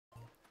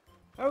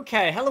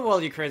Okay, hello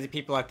all you crazy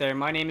people out there.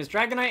 My name is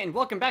Dragonite, and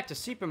welcome back to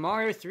Super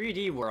Mario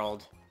 3D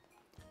World.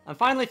 I'm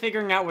finally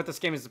figuring out what this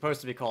game is supposed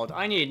to be called.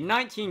 I need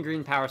 19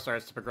 green power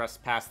stars to progress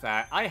past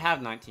that. I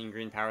have 19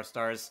 green power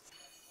stars.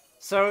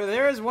 So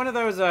there's one of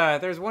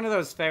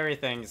those fairy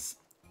things.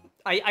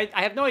 I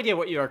have no idea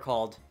what you are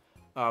called,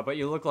 but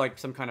you look like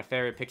some kind of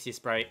fairy pixie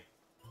sprite.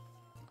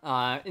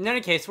 In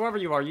any case, whoever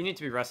you are, you need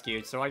to be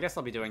rescued, so I guess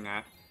I'll be doing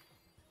that.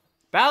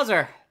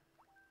 Bowser!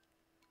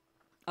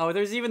 Oh,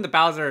 there's even the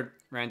Bowser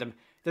random.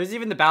 There's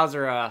even the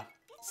Bowser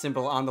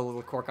symbol on the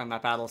little cork on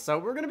that battle. So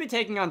we're gonna be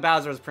taking on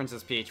Bowser as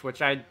Princess Peach,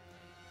 which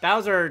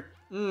Bowser,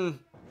 no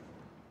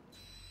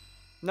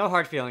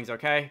hard feelings,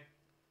 okay?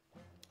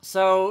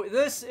 So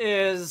this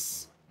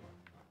is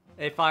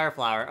a fire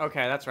flower.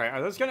 Okay, that's right.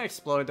 Are those gonna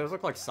explode? Those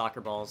look like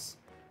soccer balls.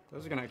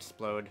 Those are gonna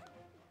explode.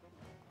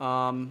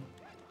 Let's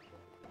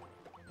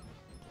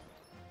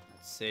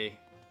see.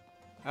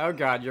 Oh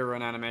god, your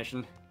run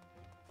animation.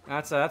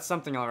 That's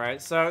something,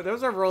 alright. So,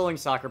 those are rolling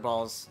soccer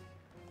balls.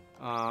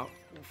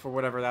 For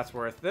whatever that's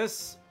worth.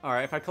 This...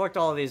 Alright, if I collect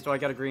all of these, do I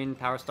get a green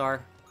power star?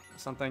 Or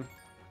something?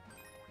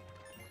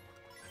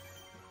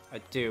 I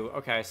do.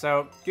 Okay,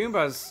 so,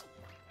 Goombas...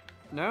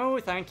 No,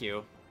 thank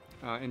you.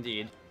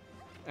 Indeed.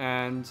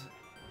 And...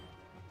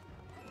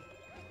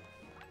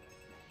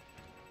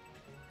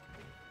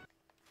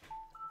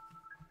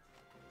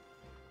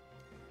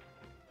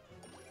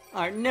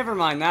 Alright, never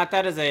mind that.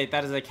 That is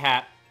a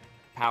cat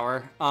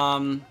power.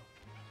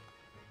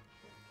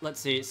 Let's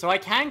see. So I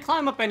can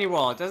climb up any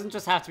wall. It doesn't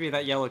just have to be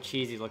that yellow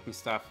cheesy looking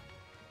stuff.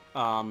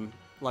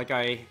 Like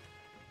I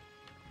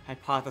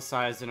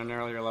hypothesized in an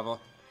earlier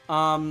level.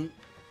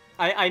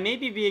 I may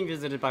be being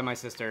visited by my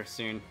sister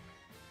soon.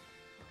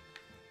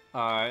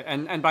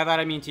 And by that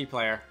I mean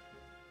T-Player.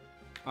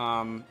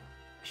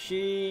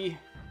 She...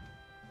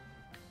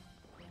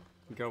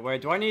 Go away.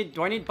 Do I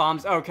need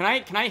bombs? Oh, can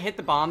I hit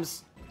the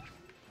bombs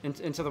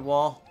into the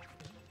wall?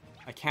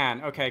 I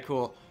can. Okay,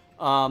 cool.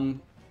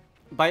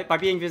 By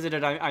being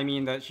visited, I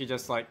mean that she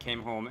just, like,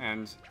 came home,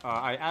 and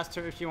I asked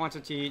her if she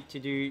wanted to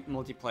do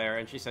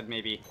multiplayer, and she said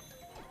maybe.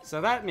 So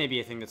that may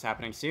be a thing that's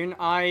happening soon.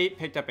 I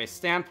picked up a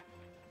stamp.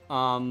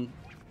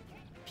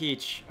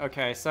 Peach.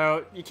 Okay,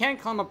 so you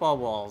can't climb up all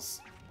walls.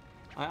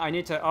 I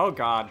need to... Oh,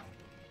 God.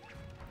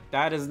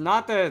 That is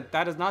not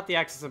the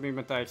axis of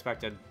movement that I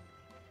expected.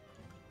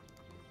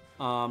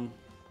 I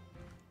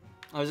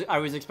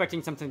was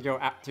expecting something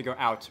to go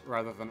out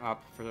rather than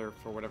up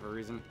for whatever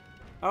reason.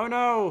 Oh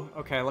no!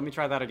 Okay, let me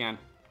try that again.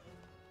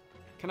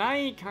 Can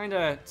I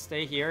kinda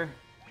stay here?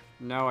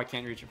 No, I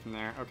can't reach it from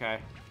there. Okay.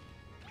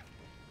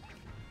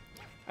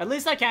 At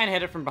least I can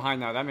hit it from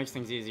behind though. That makes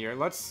things easier.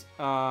 Let's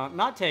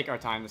not take our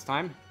time this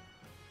time.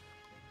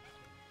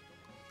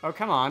 Oh,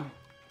 come on.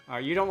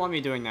 You don't want me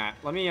doing that.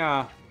 Let me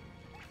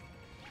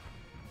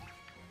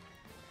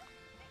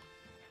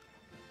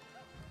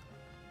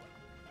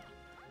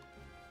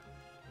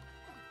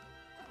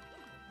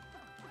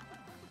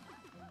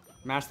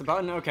mash the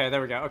button? Okay, there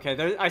we go.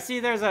 Okay, I see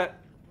there's a...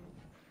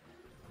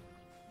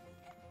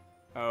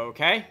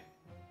 Okay.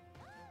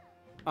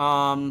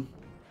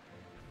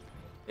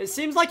 It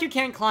seems like you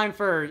can't climb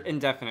for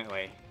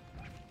indefinitely.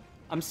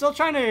 I'm still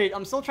trying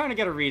to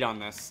get a read on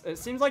this. It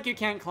seems like you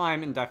can't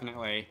climb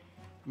indefinitely.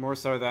 More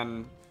so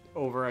than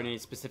over any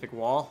specific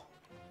wall.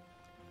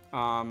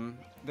 More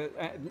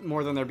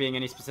than there being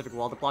any specific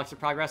wall that blocks your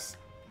progress.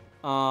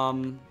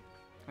 I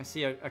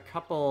see a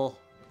couple...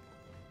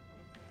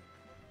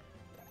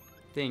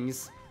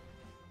 things.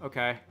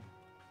 Okay.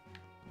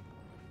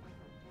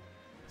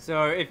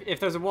 So, if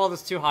there's a wall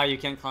that's too high, you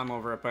can't climb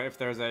over it, but if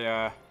there's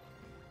a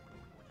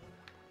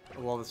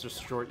wall that's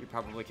just short, you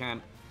probably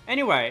can.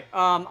 Anyway,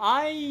 I'm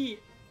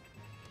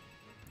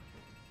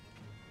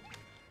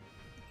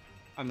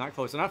not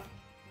close enough.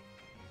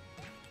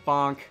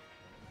 Bonk.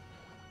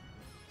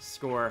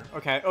 Score.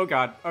 Okay, oh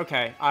god.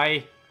 Okay,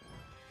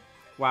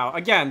 wow,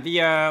 again,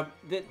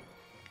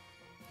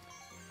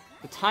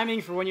 the timing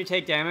for when you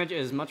take damage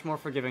is much more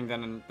forgiving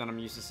than I'm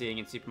used to seeing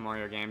in Super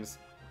Mario games.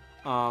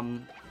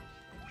 I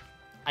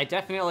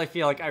definitely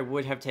feel like I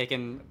would have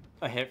taken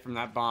a hit from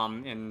that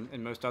bomb in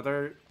most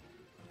other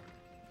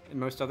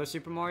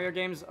Super Mario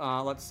games.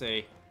 Let's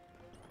see.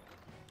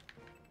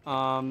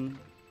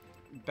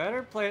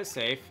 Better play it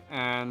safe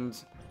and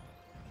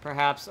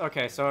perhaps...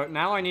 Okay, so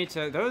now I need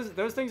to...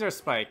 Those things are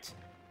spiked.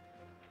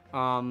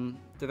 Do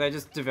they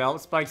just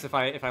develop spikes if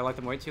I let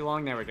them wait too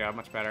long? There we go,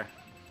 much better.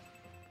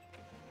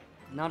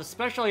 Not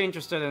especially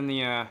interested in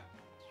the,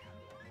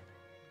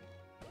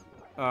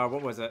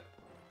 what was it?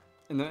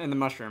 In the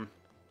mushroom.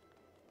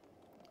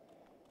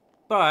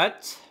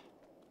 But...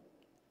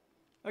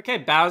 Okay,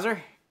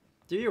 Bowser.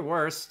 Do your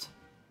worst.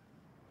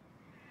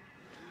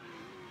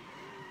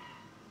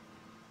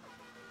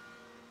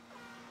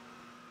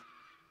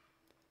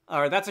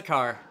 Alright, that's a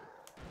car.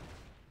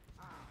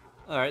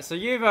 Alright, so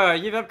you've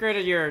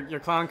upgraded your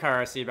clown car,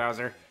 I see,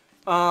 Bowser.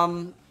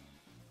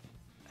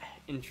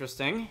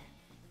 Interesting.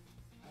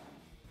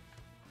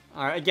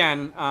 Alright,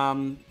 again,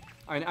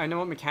 I know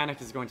what mechanic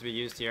is going to be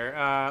used here.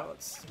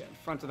 Let's get in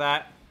front of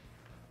that.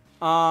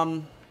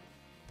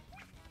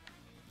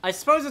 I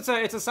suppose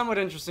it's a somewhat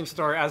interesting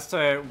story as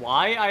to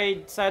why I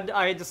said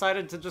I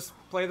decided to just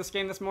play this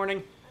game this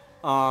morning,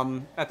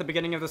 at the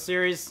beginning of the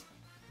series.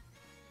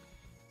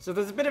 So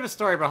there's a bit of a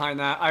story behind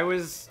that. I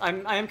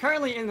am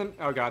currently in the...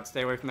 Oh god,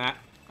 stay away from that.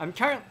 I'm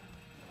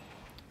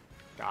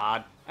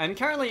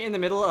currently in the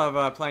middle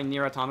of playing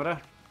Nier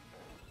Automata.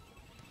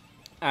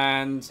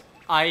 And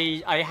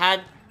I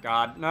had...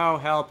 God, no,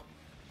 help.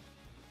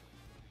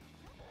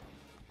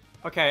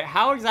 Okay,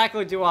 how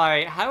exactly do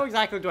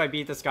I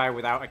beat this guy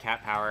without a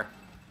cat power?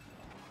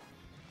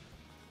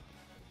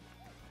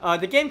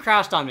 The game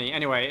crashed on me,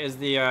 anyway, is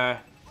the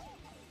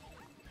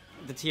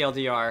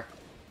TLDR.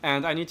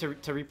 And I need to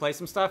replay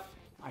some stuff.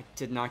 I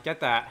did not get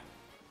that.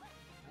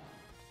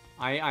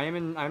 I'm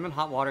in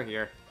hot water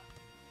here.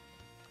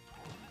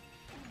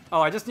 Oh,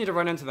 I just need to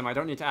run into them. I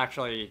don't need to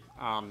actually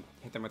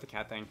hit them with the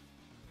cat thing.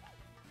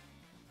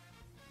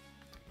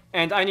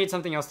 And I need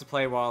something else to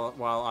play while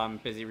I'm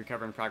busy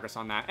recovering progress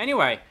on that.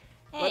 Anyway,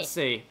 hey. Let's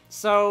see.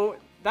 So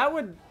that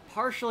would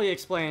partially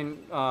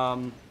explain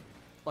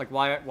like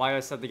why I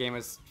said the game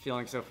was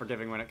feeling so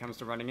forgiving when it comes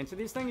to running into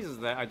these things, is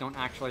that I don't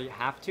actually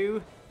have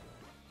to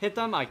hit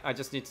them. I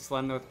just need to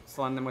slam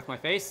them with my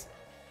face.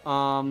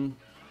 Other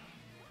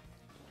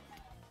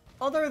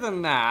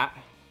than that,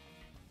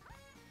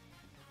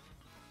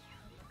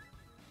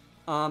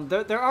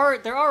 there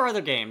are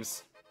other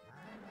games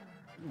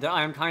that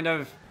I'm kind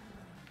of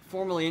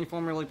formally and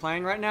informally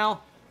playing right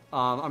now.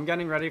 I'm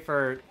getting ready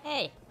for...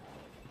 Hey.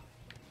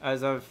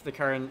 As of the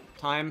current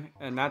time,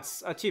 and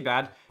that's too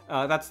bad.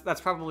 That's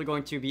probably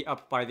going to be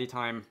up by the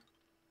time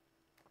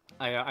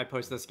I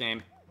post this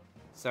game.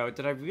 So,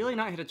 did I really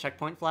not hit a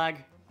checkpoint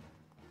flag?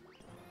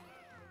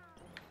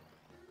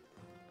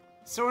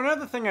 So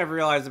another thing I've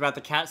realized about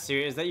the cat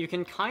suit is that you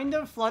can kind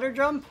of flutter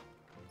jump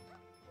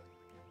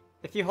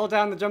if you hold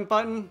down the jump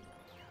button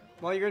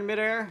while you're in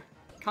midair.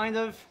 Kind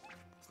of.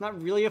 It's not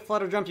really a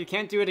flutter jump. You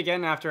can't do it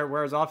again after it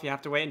wears off. You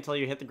have to wait until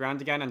you hit the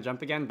ground again and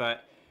jump again,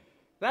 but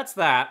that's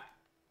that.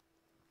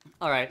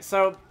 Alright,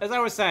 so, as I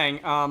was saying,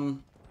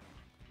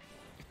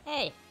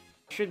 hey.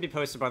 Should be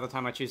posted by the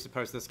time I choose to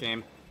post this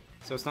game.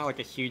 So it's not like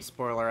a huge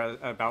spoiler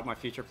about my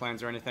future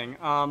plans or anything.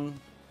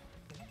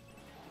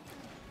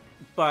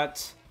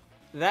 But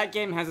that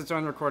game has its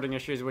own recording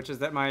issues, which is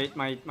that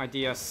my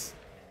DS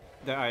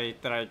that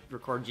I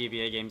record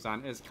GBA games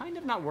on is kind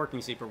of not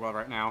working super well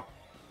right now.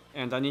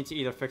 And I need to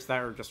either fix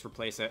that or just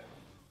replace it,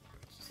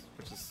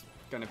 which is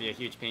going to be a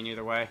huge pain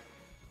either way.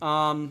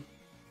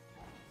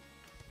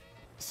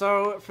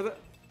 So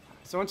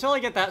until I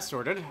get that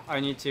sorted,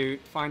 I need to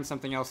find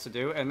something else to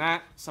do, and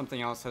that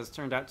something else has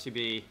turned out to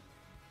be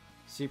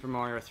Super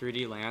Mario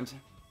 3D Land.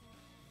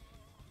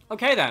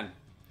 Okay then.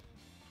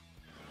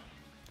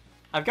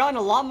 I've gotten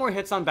a lot more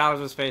hits on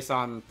Bowser's face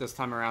on this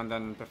time around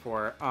than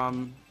before.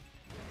 And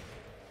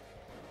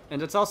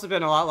it's also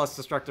been a lot less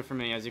destructive for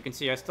me. As you can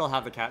see, I still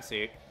have the cat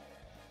suit.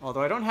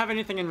 Although I don't have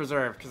anything in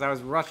reserve, because I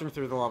was rushing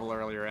through the level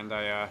earlier, and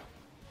I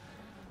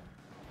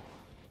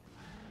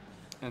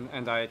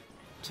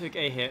took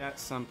a hit at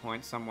some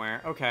point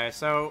somewhere. Okay,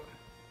 so...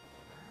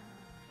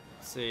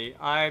 Let's see.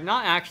 I'm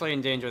not actually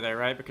in danger there,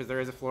 right? Because there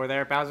is a floor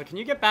there. Bowser, can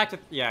you get back to...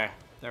 Yeah,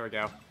 there we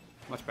go.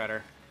 Much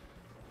better.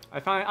 I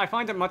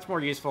find it much more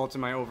useful to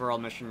my overall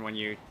mission when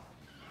you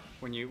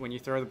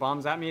throw the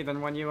bombs at me than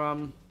when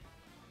you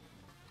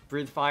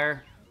breathe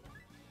fire.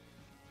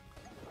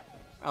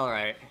 All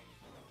right.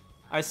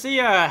 I see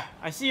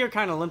you're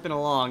kind of limping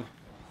along.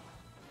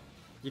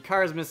 Your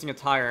car is missing a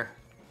tire.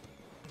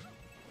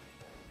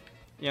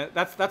 Yeah,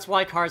 that's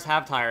why cars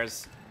have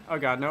tires. Oh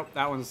god, nope,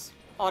 that one's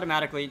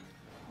automatically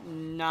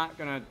not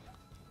gonna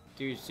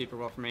do super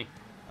well for me.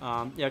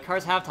 Yeah,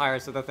 cars have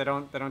tires so that they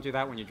don't do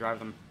that when you drive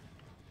them.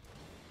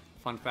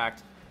 Fun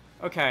fact.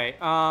 Okay,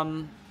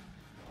 oh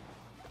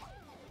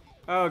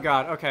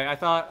god, okay, I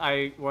thought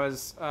I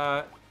was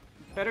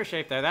better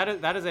shape there.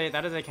 That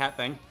is a cat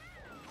thing.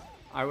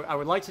 I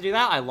would like to do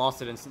that. I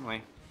lost it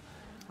instantly.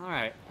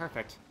 Alright,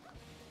 perfect.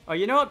 Oh,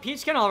 you know what?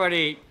 Peach can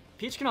already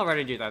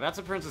do that. That's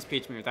a Princess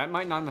Peach move. That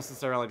might not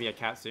necessarily be a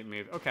cat suit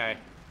move. Okay.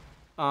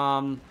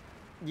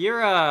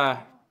 You're oh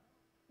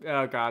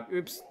god.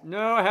 Oops.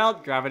 No,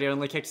 help. Gravity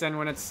only kicks in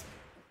when it's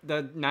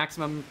the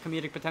maximum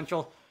comedic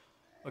potential.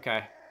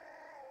 Okay.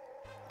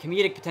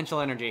 Comedic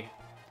potential energy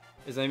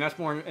is a much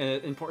more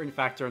important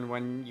factor in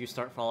when you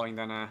start falling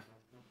than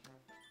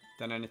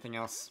anything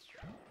else.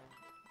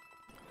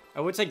 I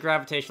would say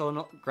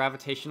gravitational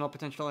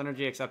potential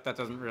energy, except that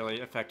doesn't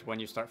really affect when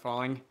you start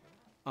falling.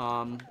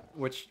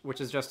 Which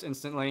is just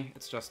instantly.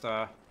 It's just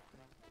how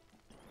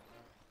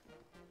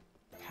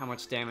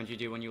much damage you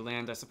do when you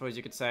land, I suppose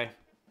you could say.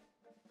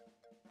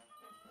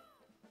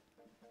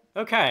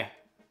 Okay.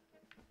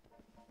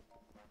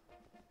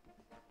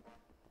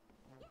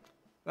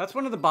 That's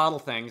one of the bottle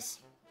things.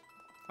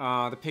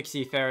 The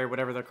Pixie Fairy,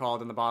 whatever they're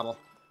called in the bottle.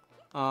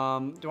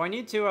 Do I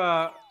need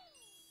to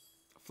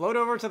float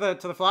over to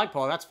the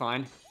flagpole? That's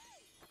fine.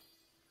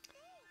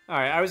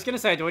 Alright, I was gonna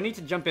say, do I need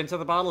to jump into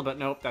the bottle? But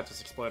nope, that just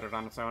exploded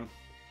on its own.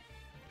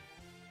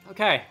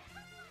 Okay.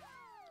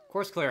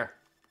 Course clear.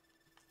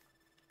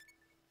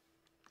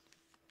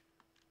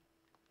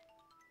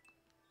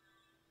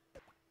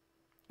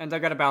 And I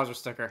got a Bowser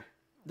sticker.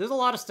 There's a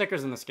lot of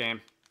stickers in this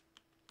game.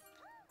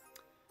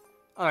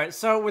 Alright,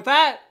 so with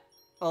that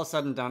all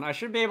said and done, I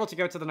should be able to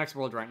go to the next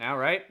world right now,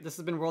 right? This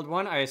has been World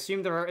 1. I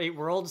assume there are 8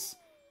 worlds,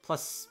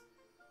 plus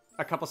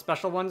a couple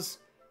special ones.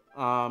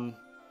 The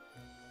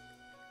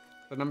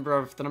number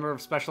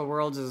of special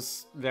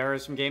worlds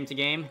varies from game to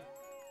game.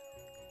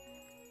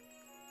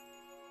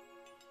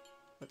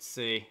 Let's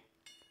see.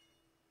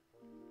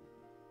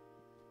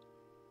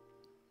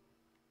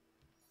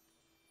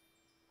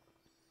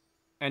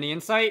 Any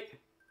insight?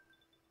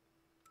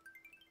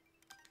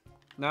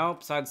 No,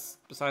 besides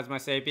my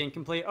save being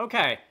complete.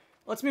 Okay,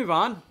 let's move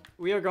on.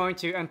 We are going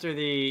to enter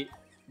the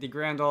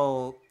Grand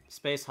Ole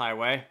Space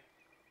Highway,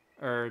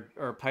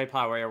 or Pipe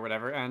Highway or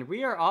whatever, and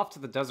we are off to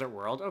the desert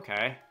world.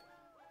 Okay.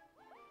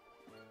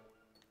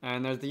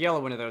 And there's the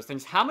yellow one of those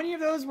things. How many of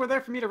those were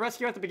there for me to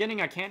rescue at the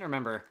beginning? I can't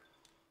remember.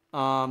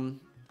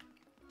 Wasn't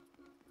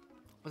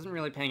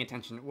really paying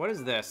attention. What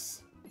is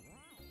this?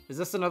 Is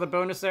this another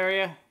bonus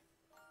area?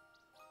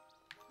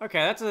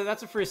 Okay,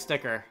 that's a free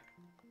sticker.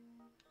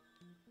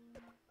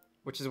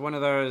 Which is one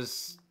of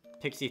those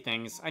pixie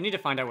things. I need to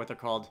find out what they're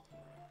called.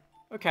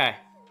 Okay.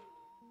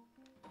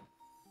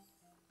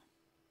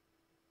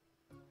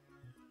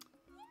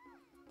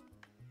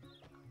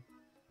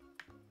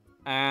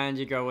 And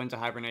you go into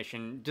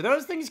hibernation. Do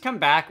those things come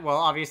back? Well,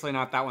 obviously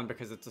not that one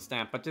because it's a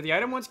stamp. But do the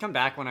item ones come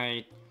back when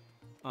I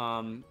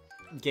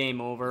game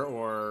over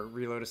or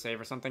reload a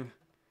save or something?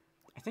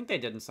 I think they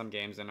did in some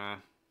games in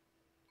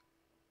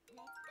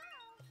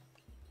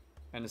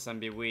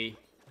NSMB Wii.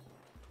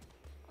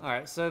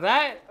 Alright, so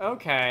that...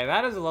 Okay,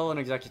 that is Alolan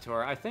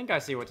Executor. I think I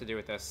see what to do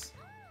with this.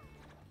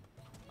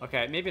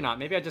 Okay, maybe not.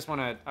 Maybe I just want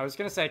to... I was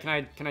going to say,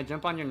 can I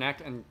jump on your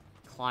neck and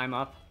climb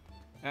up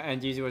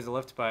and use you as a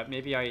lift? But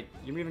maybe you're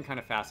moving kind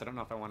of fast. I don't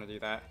know if I want to do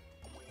that.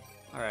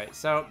 Alright,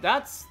 so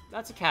that's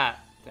a cat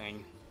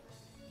thing.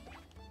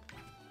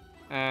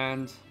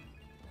 And...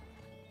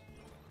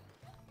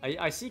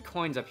 I see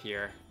coins up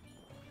here.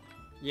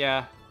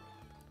 Yeah.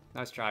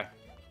 Nice try.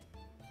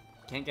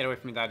 Can't get away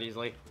from me that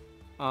easily.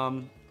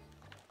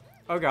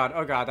 Oh god,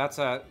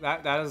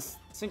 that is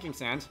sinking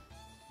sand.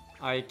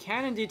 I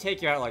can indeed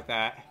take you out like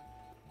that.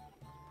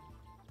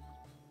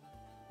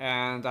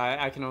 And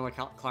I can only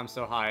climb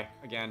so high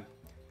again.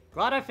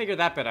 Glad I figured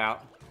that bit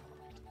out.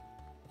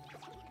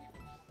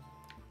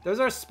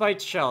 Those are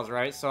spiked shells,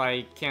 right? So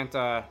I can't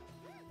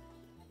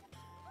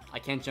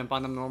jump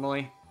on them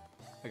normally.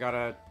 I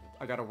gotta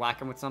whack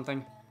them with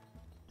something.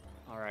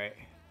 Alright.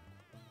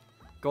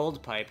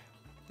 Gold pipe.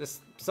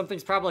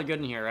 Something's probably good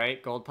in here,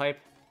 right? Gold pipe.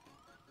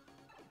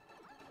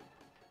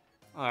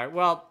 Alright,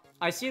 well,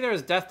 I see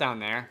there's death down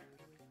there.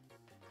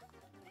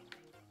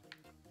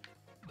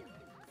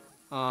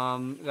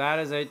 That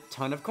is a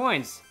ton of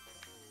coins.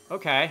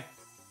 Okay.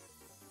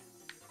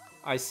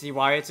 I see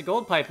why it's a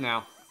gold pipe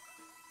now.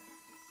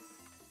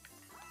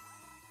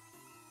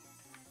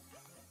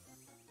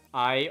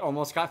 I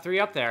almost got 3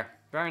 up there.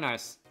 Very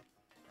nice.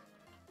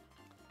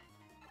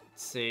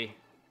 Let's see.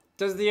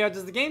 Does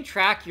the game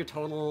track your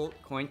total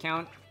coin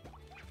count?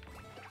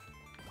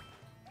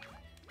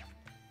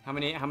 How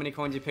many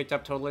coins you picked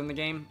up total in the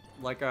game?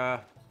 Like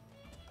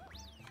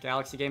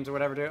Galaxy games or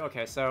whatever do?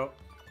 Okay, so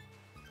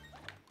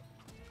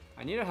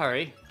I need to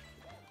hurry.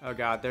 Oh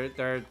god,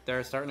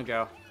 they're starting to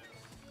go.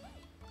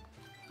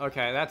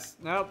 Okay,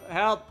 nope,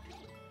 help.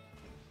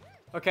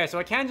 Okay, so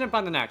I can jump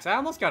on the next. I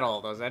almost got all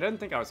of those. I didn't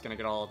think I was gonna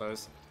get all of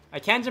those. I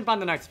can jump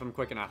on the next if I'm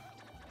quick enough.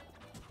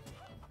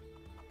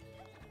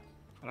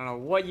 I don't know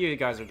what you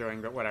guys are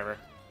doing, but whatever.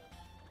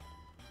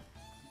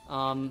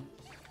 Bonk.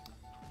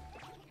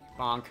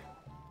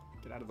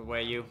 Get out of the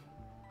way, you.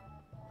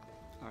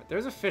 Alright,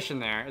 there's a fish in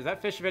there. Is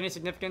that fish of any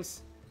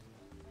significance?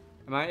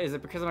 Is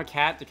it because I'm a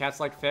cat? Do cats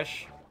like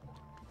fish?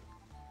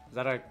 Is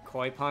that a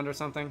koi pond or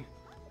something?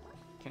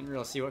 Can't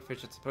really see what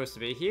fish it's supposed to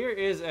be.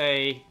 Here's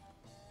a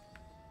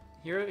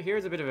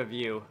bit of a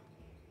view.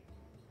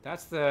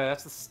 That's the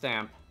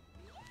stamp.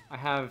 I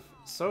have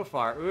so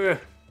far... Ugh,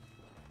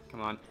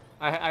 come on.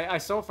 I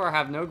so far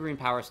have no green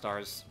power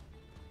stars.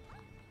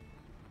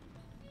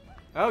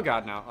 Oh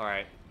god, no.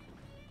 Alright.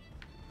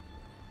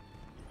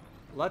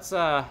 Let's,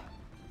 a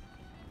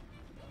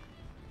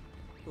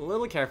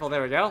little careful.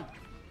 There we go.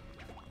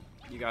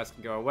 You guys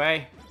can go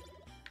away.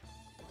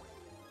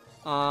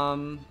 Do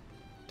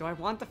I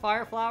want the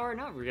fire flower?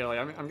 Not really.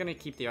 I'm gonna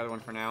keep the other one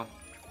for now.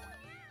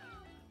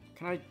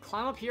 Can I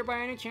climb up here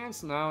by any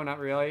chance? No, not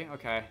really.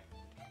 Okay.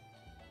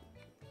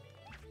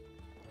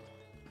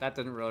 That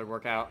didn't really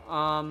work out.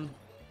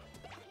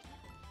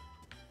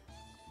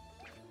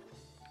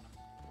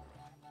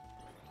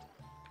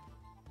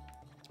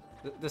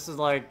 This is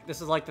like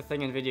the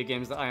thing in video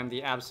games that I am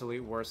the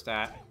absolute worst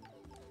at.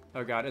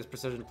 Oh god, is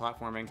precision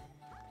platforming.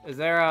 Is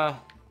there a...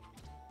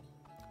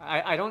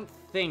 I don't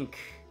think...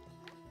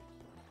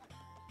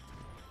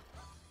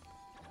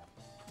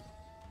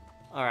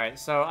 Alright,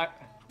 so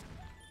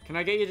can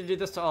I get you to do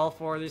this to all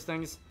 4 of these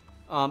things?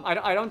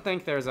 I don't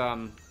think there's,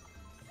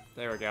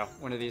 there we go.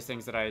 One of these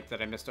things that I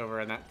missed over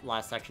in that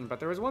last section,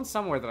 but there was one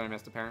somewhere that I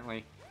missed,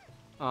 apparently.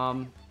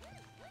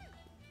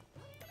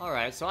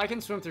 Alright, so I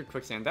can swim through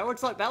quicksand. That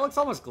looks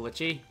almost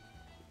glitchy.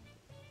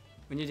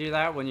 When you do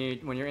that, when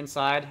you're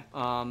inside.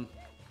 It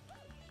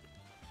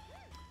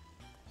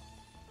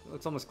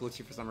looks almost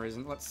glitchy for some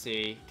reason. Let's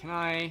see. Can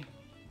I...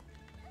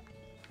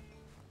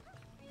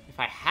 If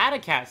I had a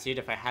cat seed,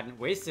 if I hadn't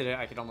wasted it,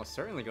 I could almost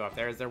certainly go up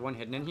there. Is there one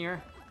hidden in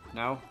here?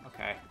 No?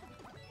 Okay.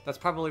 That's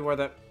probably where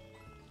the...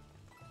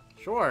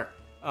 Sure.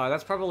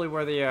 That's probably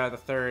where the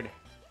third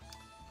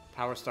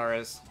power star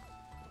is.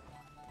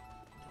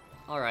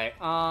 Alright,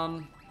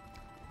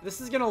 this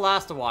is gonna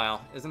last a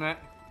while, isn't it?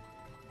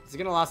 Is it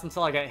gonna last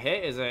until I get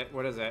hit? Is it?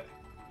 What is it?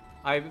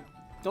 I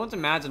don't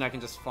imagine I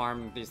can just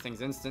farm these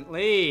things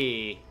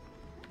instantly.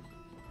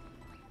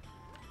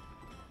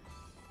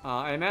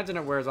 I imagine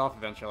it wears off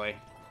eventually.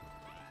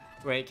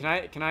 Wait, can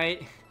I...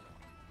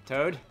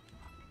 Toad?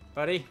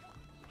 Buddy?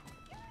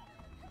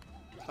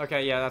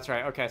 Okay, yeah, that's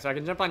right. Okay, so I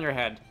can jump on your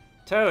head.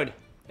 Toad,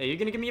 are you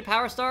gonna give me a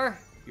power star?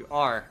 You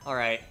are.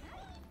 Alright.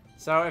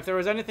 So, if there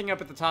was anything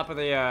up at the top of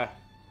the, at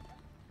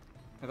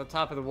the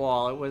top of the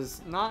wall, it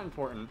was not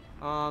important.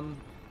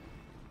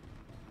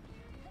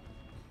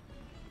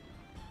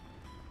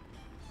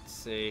 Let's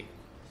see.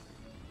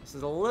 This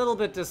is a little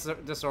bit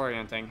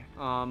disorienting.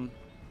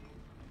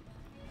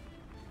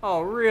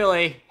 Oh,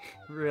 really?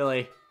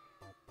 Really?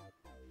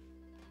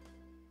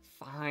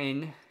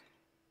 Fine.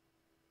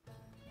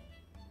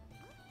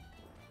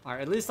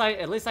 Alright, at least I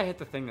hit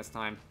the thing this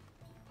time.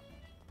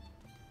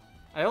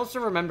 I also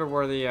remember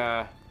where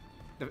the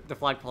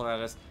flagpole that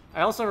is.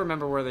 I also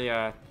remember where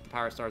the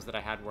power stars that I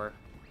had were.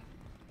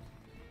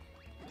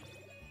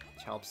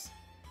 Which helps.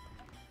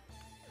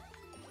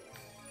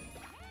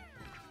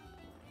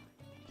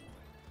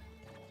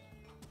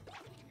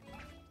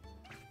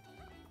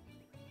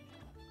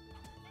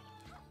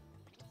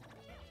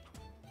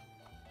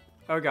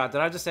 Oh god,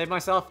 did I just save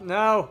myself?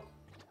 No!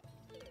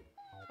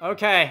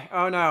 Okay,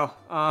 oh no.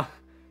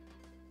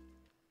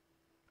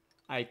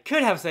 I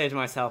could have saved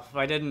myself if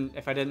I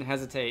didn't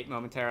hesitate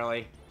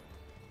momentarily.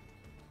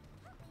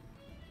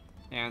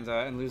 And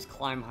lose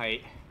climb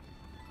height.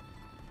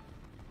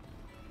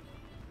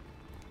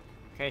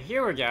 Okay,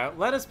 here we go.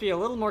 Let us be a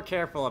little more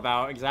careful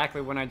about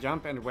exactly when I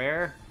jump and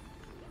where.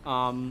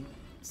 Let's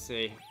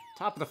see.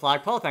 Top of the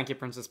flagpole, thank you,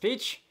 Princess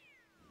Peach.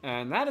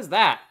 And that is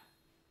that.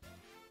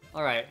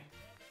 Alright.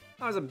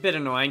 That was a bit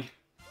annoying.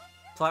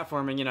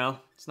 Platforming, you know,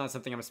 it's not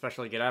something I'm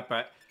especially good at,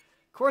 but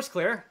course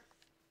clear.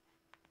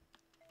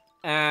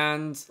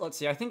 And let's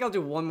see, I think I'll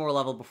do one more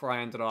level before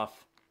I end it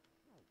off.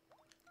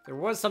 There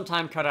was some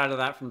time cut out of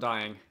that from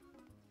dying,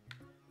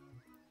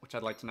 which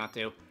I'd like to not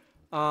do.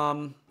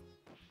 Alright,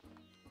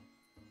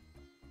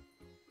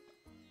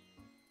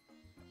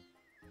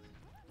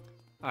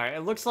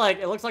 it looks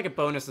like a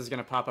bonus is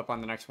gonna pop up on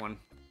the next one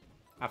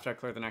after I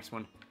clear the next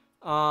one.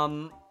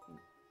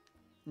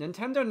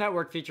 Nintendo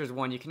Network Features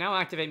 1. You can now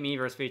activate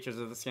Miiverse features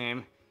of this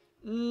game.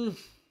 Do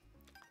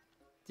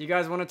you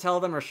guys want to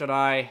tell them, or should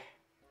I?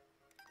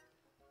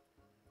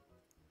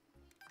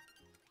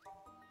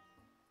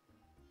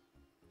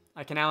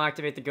 I can now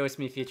activate the Ghost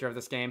Me feature of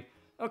this game.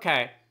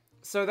 Okay,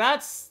 so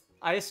that's...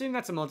 I assume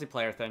that's a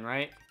multiplayer thing,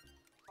 right?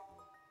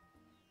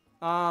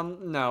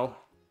 No.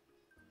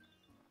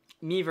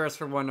 Miiverse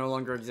for 1 no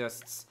longer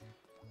exists.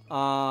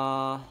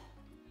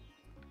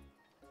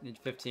 Need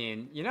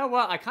 15. You know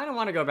what? I kind of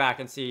want to go back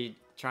and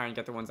try and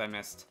get the ones I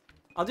missed.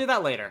 I'll do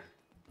that later.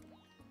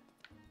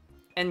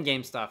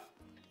 Endgame stuff.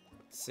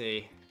 Let's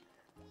see.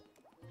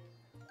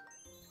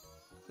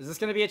 Is this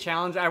going to be a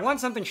challenge? I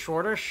want something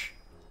shortish.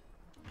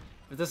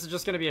 If this is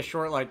just going to be a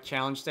short, like,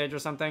 challenge stage or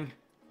something.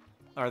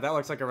 Or that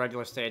looks like a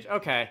regular stage.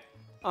 Okay.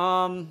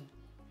 I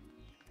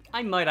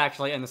might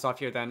actually end this off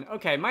here then.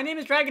 Okay, my name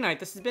is Dragonite.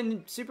 This has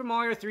been Super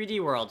Mario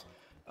 3D World.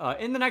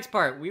 In the next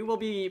part, we will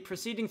be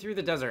proceeding through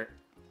the desert.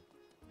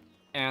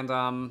 And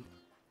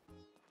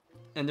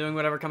doing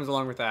whatever comes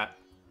along with that.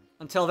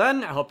 Until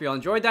then, I hope you all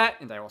enjoyed that,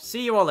 and I will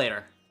see you all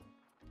later.